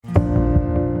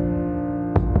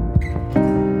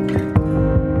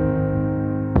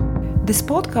This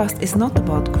podcast is not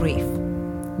about grief.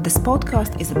 This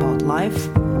podcast is about life,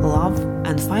 love,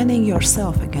 and finding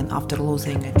yourself again after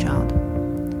losing a child.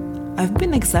 I've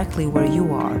been exactly where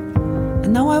you are,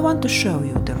 and now I want to show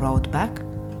you the road back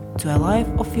to a life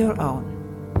of your own.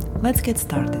 Let's get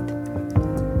started.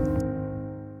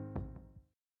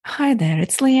 Hi there,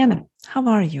 it's Liana. How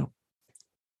are you?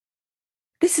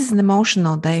 This is an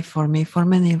emotional day for me for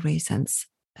many reasons.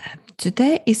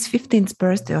 Today is 15th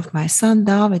birthday of my son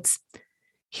David's.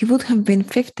 He would have been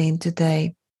 15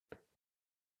 today.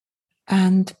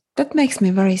 And that makes me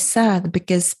very sad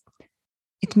because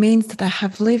it means that I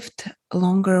have lived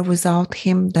longer without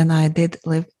him than I did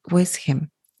live with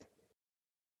him.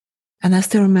 And I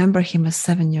still remember him as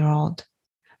a 7-year-old.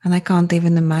 And I can't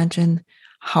even imagine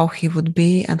how he would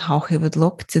be and how he would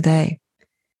look today.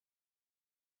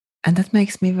 And that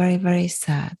makes me very, very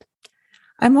sad.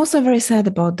 I'm also very sad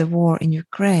about the war in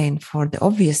Ukraine for the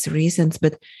obvious reasons,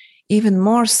 but even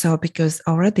more so because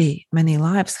already many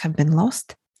lives have been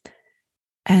lost.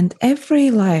 And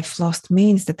every life lost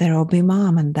means that there will be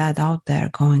mom and dad out there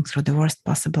going through the worst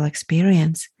possible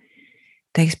experience.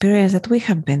 The experience that we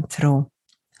have been through,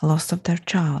 loss of their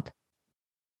child.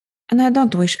 And I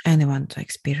don't wish anyone to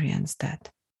experience that.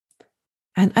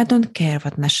 And I don't care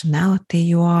what nationality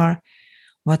you are,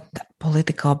 what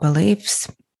political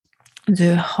beliefs do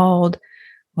you hold,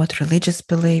 what religious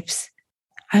beliefs.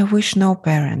 I wish no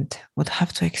parent would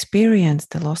have to experience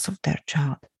the loss of their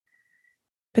child.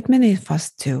 But many of us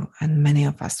do, and many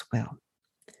of us will.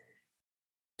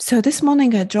 So this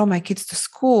morning I drove my kids to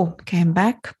school, came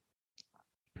back,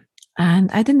 and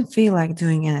I didn't feel like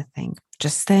doing anything,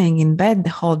 just staying in bed the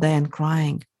whole day and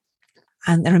crying,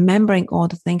 and remembering all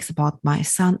the things about my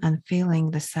son and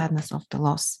feeling the sadness of the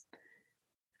loss.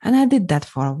 And I did that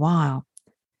for a while.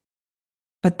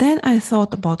 But then I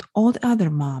thought about all the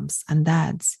other moms and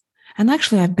dads. And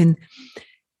actually, I've been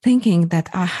thinking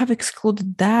that I have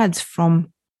excluded dads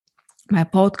from my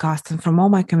podcast and from all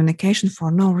my communication for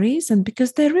no reason,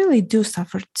 because they really do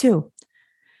suffer too.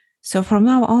 So from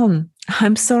now on,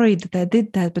 I'm sorry that I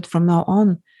did that, but from now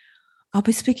on, I'll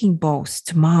be speaking both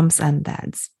to moms and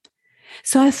dads.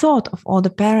 So I thought of all the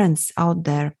parents out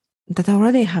there that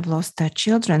already have lost their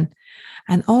children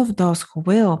and all of those who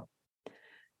will.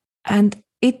 And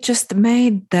it just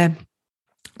made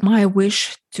my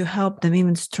wish to help them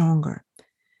even stronger.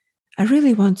 I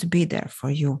really want to be there for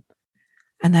you.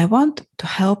 And I want to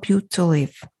help you to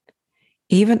live,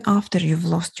 even after you've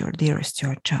lost your dearest,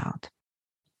 your child.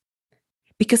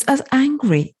 Because as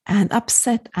angry and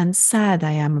upset and sad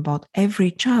I am about every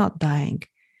child dying,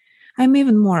 I'm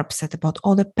even more upset about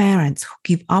all the parents who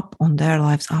give up on their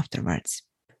lives afterwards.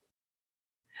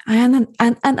 I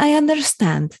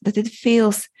understand that it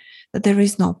feels that there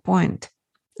is no point.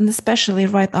 And especially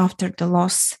right after the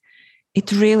loss,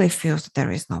 it really feels that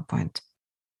there is no point.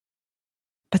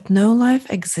 But no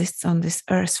life exists on this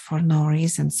earth for no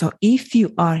reason. So if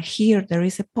you are here, there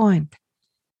is a point.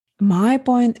 My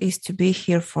point is to be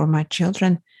here for my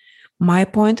children. My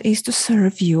point is to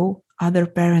serve you, other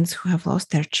parents who have lost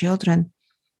their children.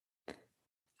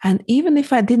 And even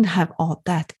if I didn't have all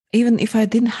that, even if I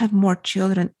didn't have more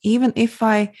children, even if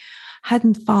I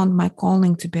hadn't found my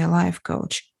calling to be a life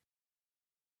coach,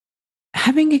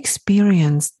 having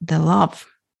experienced the love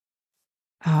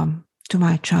to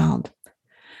my child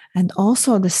and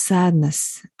also the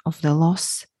sadness of the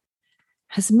loss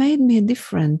has made me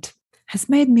different, has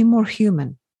made me more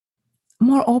human,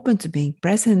 more open to being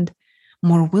present,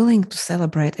 more willing to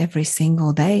celebrate every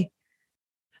single day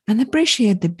and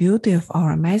appreciate the beauty of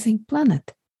our amazing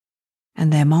planet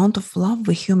and the amount of love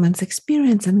we humans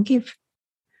experience and give.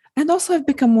 And also I've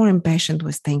become more impatient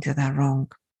with things that are wrong.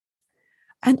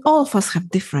 And all of us have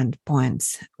different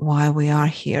points why we are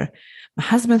here. My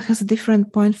husband has a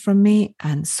different point from me,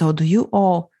 and so do you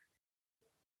all.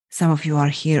 Some of you are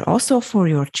here also for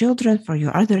your children, for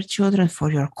your other children,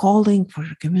 for your calling, for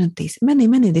your communities, many,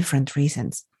 many different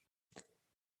reasons.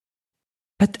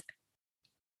 But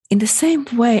in the same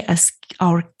way as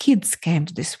our kids came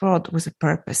to this world with a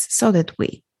purpose, so did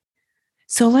we.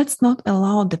 So let's not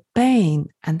allow the pain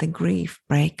and the grief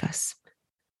break us.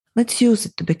 Let's use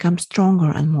it to become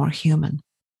stronger and more human,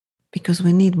 because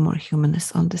we need more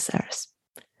humanness on this earth.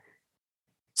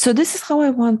 So this is how I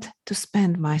want to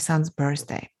spend my son's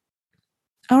birthday.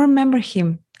 I'll remember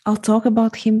him. I'll talk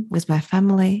about him with my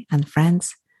family and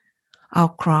friends. I'll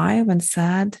cry when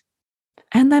sad.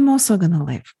 And I'm also going to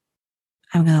live.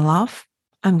 I'm going to laugh.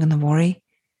 I'm going to worry.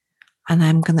 And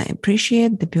I'm going to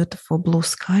appreciate the beautiful blue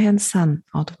sky and sun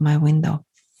out of my window.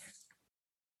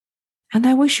 And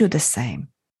I wish you the same.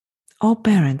 All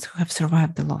parents who have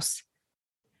survived the loss.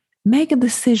 Make a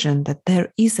decision that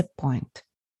there is a point,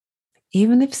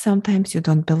 even if sometimes you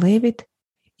don't believe it,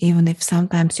 even if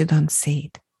sometimes you don't see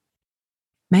it.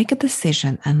 Make a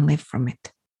decision and live from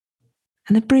it,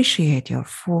 and appreciate your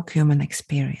full human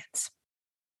experience.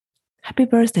 Happy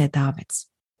birthday, Davids,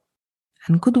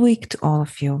 and good week to all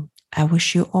of you. I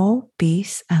wish you all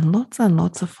peace and lots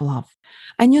of love.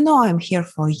 And you know I'm here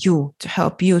for you, to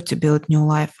help you to build new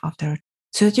life after,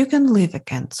 so that you can live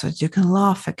again, so that you can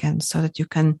laugh again, so that you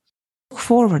can look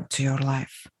forward to your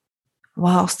life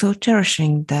while still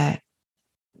cherishing the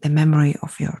memory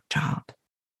of your child.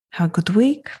 Have a good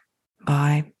week.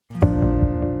 Bye.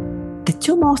 The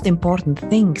two most important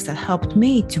things that helped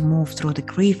me to move through the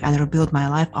grief and rebuild my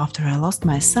life after I lost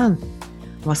my son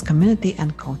was community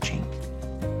and coaching.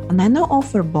 And I now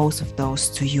offer both of those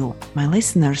to you, my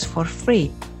listeners, for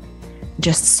free.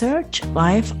 Just search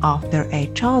Life After a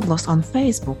Child Loss on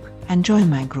Facebook and join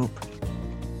my group.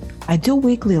 I do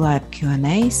weekly live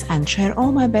Q&As and share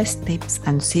all my best tips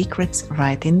and secrets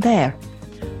right in there.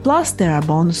 Plus, there are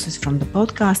bonuses from the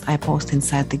podcast I post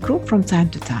inside the group from time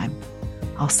to time.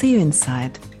 I'll see you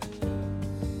inside.